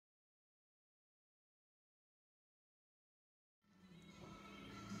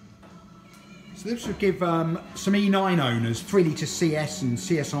So this would give some E9 owners, 3 litre CS and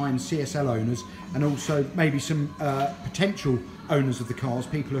CSI and CSL owners, and also maybe some potential owners of the cars,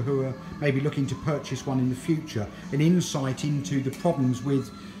 people who are maybe looking to purchase one in the future, an insight into the problems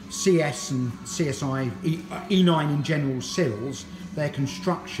with CS and CSI, E9 in general sills, their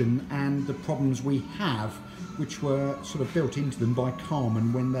construction and the problems we have, which were sort of built into them by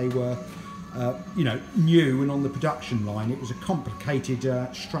Carman when they were you know, new and on the production line. It was a complicated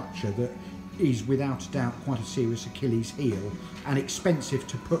structure that is without a doubt quite a serious Achilles heel and expensive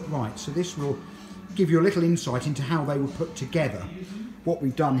to put right. So this will give you a little insight into how they were put together. What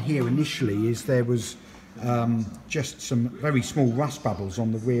we've done here initially is there was just some very small rust bubbles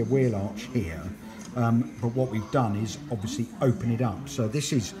on the rear wheel arch here, but what we've done is obviously open it up. So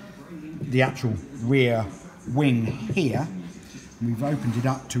this is the actual rear wing here. We've opened it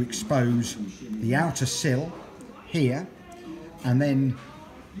up to expose the outer sill here, and then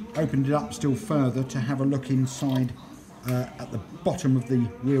opened it up still further to have a look inside at the bottom of the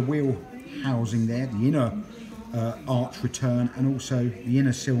rear wheel housing there, the inner arch return, and also the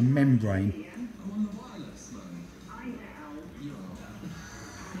inner sill membrane.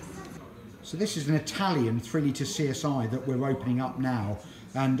 So this is an Italian 3 litre CSI that we're opening up now,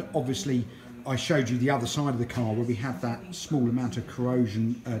 and obviously I showed you the other side of the car where we have that small amount of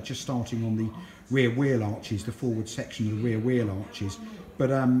corrosion just starting on the rear wheel arches, the forward section of the rear wheel arches. But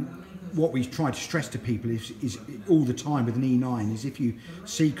what we try to stress to people is all the time with an E9 is if you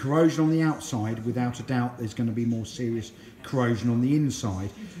see corrosion on the outside, without a doubt there's going to be more serious corrosion on the inside.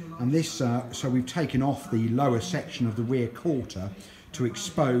 And this, so we've taken off the lower section of the rear quarter to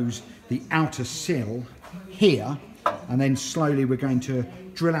expose the outer sill here, and then slowly we're going to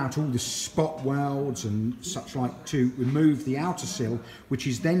drill out all the spot welds and such like to remove the outer sill, which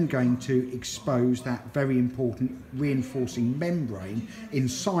is then going to expose that very important reinforcing membrane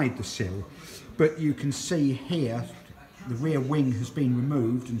inside the sill. But you can see here the rear wing has been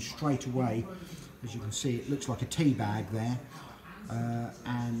removed, and straight away, as you can see, it looks like a tea bag there,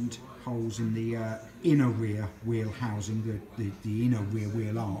 and holes in the inner rear wheel housing, the inner rear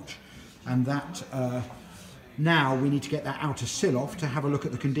wheel arch, and that now we need to get that outer sill off to have a look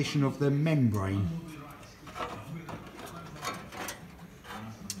at the condition of the membrane.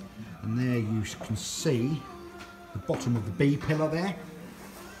 And there you can see the bottom of the B pillar there,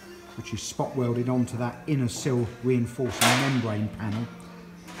 which is spot welded onto that inner sill reinforcing membrane panel.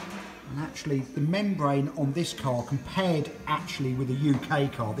 And actually the membrane on this car, compared actually with a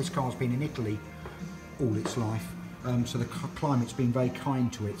UK car, this car's been in Italy all its life, so the climate's been very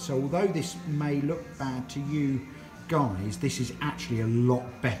kind to it. So although this may look bad to you guys, this is actually a lot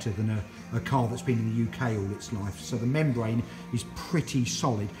better than a car that's been in the UK all its life. So the membrane is pretty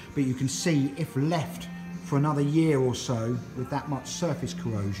solid, but you can see if left for another year or so with that much surface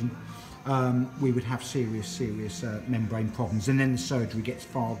corrosion, we would have serious membrane problems, and then the surgery gets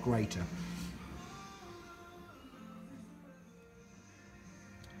far greater.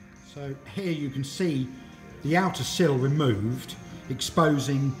 So here you can see the outer sill removed,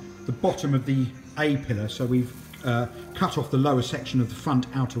 exposing the bottom of the A pillar. So we've cut off the lower section of the front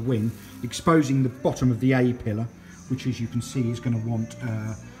outer wing, exposing the bottom of the A pillar, which, as you can see, is going to want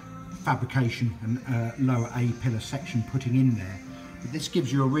fabrication and lower A pillar section putting in there. But this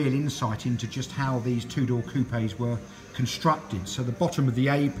gives you a real insight into just how these two-door coupes were constructed. So the bottom of the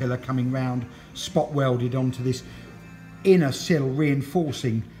A pillar coming round, spot welded onto this inner sill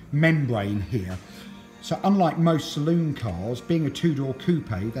reinforcing membrane here. So unlike most saloon cars, being a two-door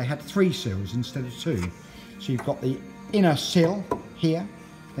coupe, they had 3 sills instead of 2. So you've got the inner sill here,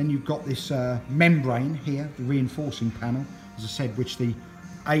 then you've got this membrane here, the reinforcing panel, as I said, which the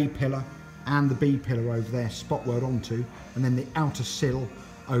A pillar and the B pillar over there spot weld onto, and then the outer sill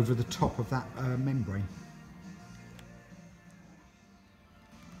over the top of that membrane.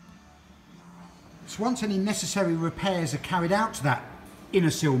 So once any necessary repairs are carried out to that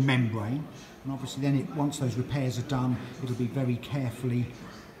inner sill membrane, and obviously then once those repairs are done, it'll be very carefully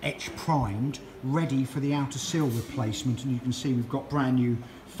etch primed, ready for the outer sill replacement. And you can see we've got brand new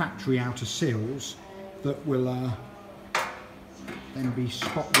factory outer sills that will then be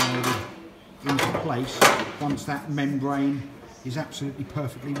spot welded into place once that membrane is absolutely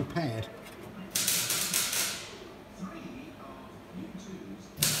perfectly repaired.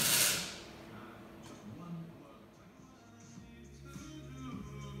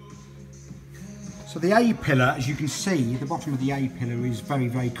 So the A pillar, as you can see, the bottom of the A pillar is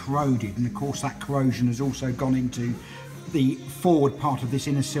very corroded, and of course that corrosion has also gone into the forward part of this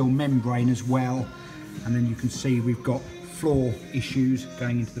inner sill membrane as well. And then you can see we've got floor issues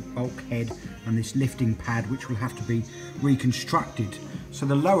going into the bulkhead and this lifting pad, which will have to be reconstructed. So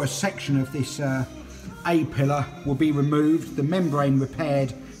the lower section of this A-pillar will be removed, the membrane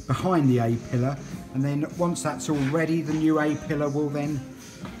repaired behind the A-pillar, and then once that's all ready, the new A-pillar will then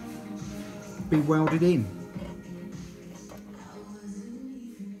be welded in.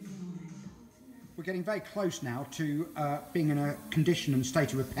 We're getting very close now to being in a condition and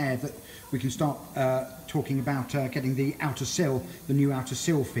state of repair that we can start talking about getting the outer sill, the new outer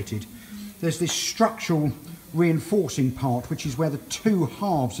sill fitted. There's this structural reinforcing part, which is where the two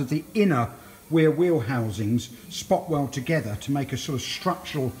halves of the inner rear wheel housings spot weld together to make a sort of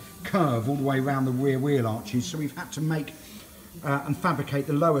structural curve all the way around the rear wheel arches. So we've had to make and fabricate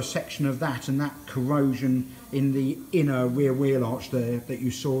the lower section of that and that corrosion in the inner rear wheel arch there that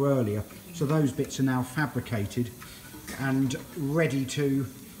you saw earlier. So those bits are now fabricated and ready to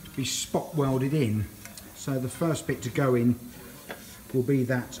be spot welded in. So the first bit to go in will be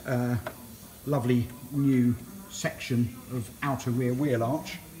that lovely new section of outer rear wheel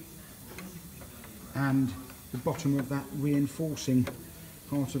arch and the bottom of that reinforcing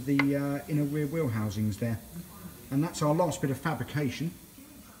part of the inner rear wheel housings there. And that's our last bit of fabrication,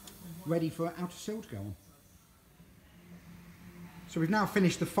 ready for outer sill to go on. So we've now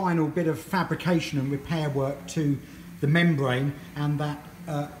finished the final bit of fabrication and repair work to the membrane and that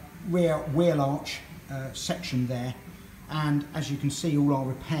rear wheel arch section there. And as you can see, all our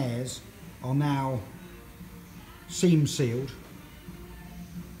repairs are now seam sealed,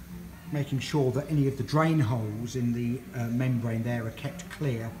 making sure that any of the drain holes in the membrane there are kept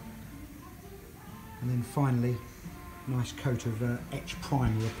clear. And then finally, a nice coat of etch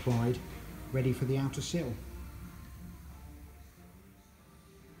primer applied, ready for the outer sill.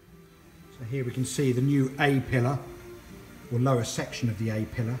 So here we can see the new A-pillar, or lower section of the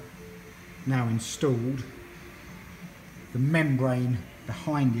A-pillar, now installed. The membrane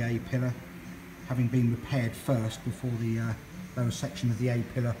behind the A-pillar having been repaired first before the lower section of the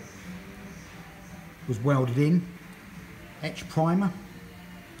A-pillar was welded in. Etch primer,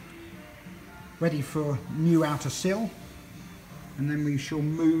 ready for new outer sill, and then we shall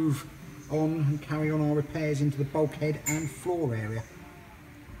move on and carry on our repairs into the bulkhead and floor area.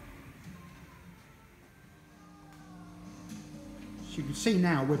 So you can see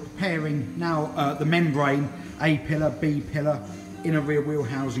now we're preparing now the membrane, A-pillar, B-pillar, inner rear wheel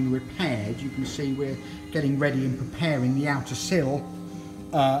housing repaired. You can see we're getting ready and preparing the outer sill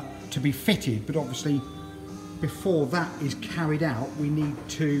to be fitted, but obviously before that is carried out we need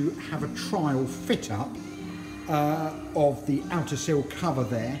to have a trial fit up of the outer sill cover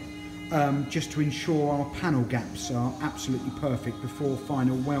there, just to ensure our panel gaps are absolutely perfect before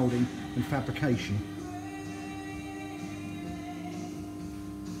final welding and fabrication.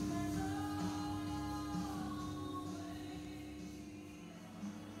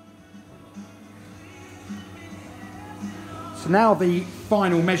 So now the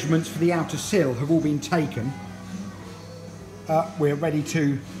final measurements for the outer sill have all been taken. We're ready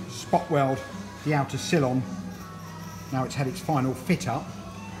to spot weld the outer sill on. Now it's had its final fit up.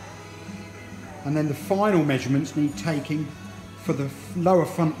 And then the final measurements need taking for the lower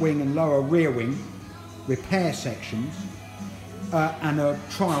front wing and lower rear wing repair sections and a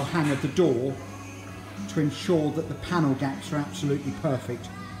trial hang of the door to ensure that the panel gaps are absolutely perfect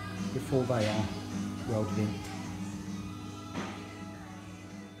before they are welded in.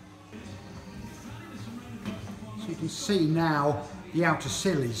 So you can see now the outer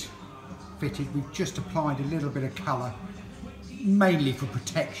sill is fitted. We've just applied a little bit of colour, mainly for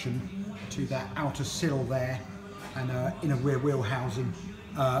protection, to that outer sill there and inner rear wheel housing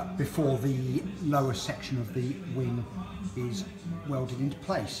before the lower section of the wing is welded into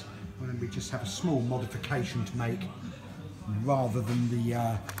place. And then we just have a small modification to make. Rather than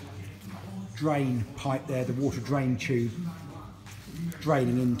the drain pipe there, the water drain tube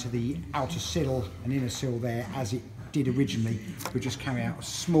draining into the outer sill and inner sill there as it did originally, we'll just carry out a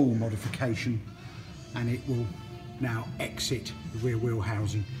small modification and it will now exit the rear wheel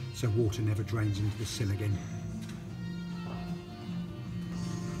housing so water never drains into the sill again.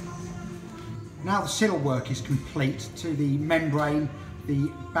 Now the sill work is complete to the membrane,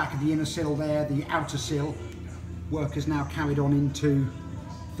 the back of the inner sill there, the outer sill. Work is now carried on into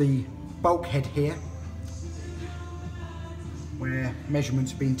the bulkhead here, where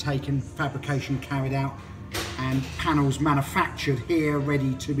measurements have been taken, fabrication carried out, and panels manufactured here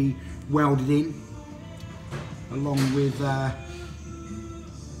ready to be welded in, along with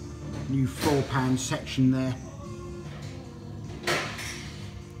new floor pan section there.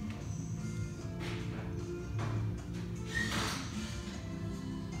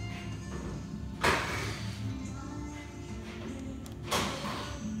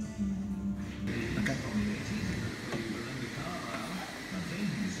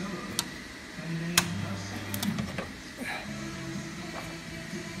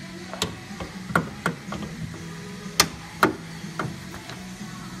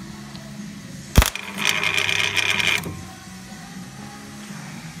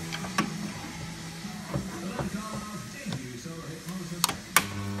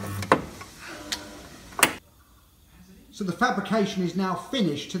 So the fabrication is now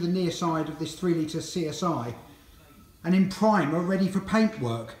finished to the near side of this 3 litre CSI and in primer ready for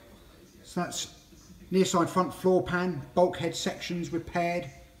paintwork. So that's near side front floor pan, bulkhead sections repaired,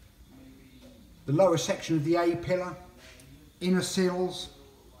 the lower section of the A-pillar, inner sills,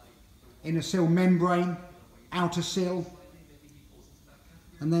 inner sill membrane, outer sill,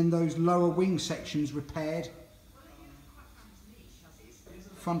 and then those lower wing sections repaired,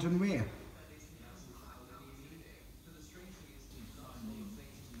 front and rear.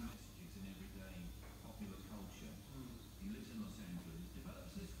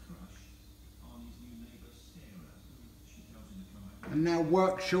 And now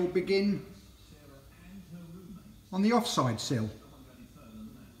work shall begin on the offside sill.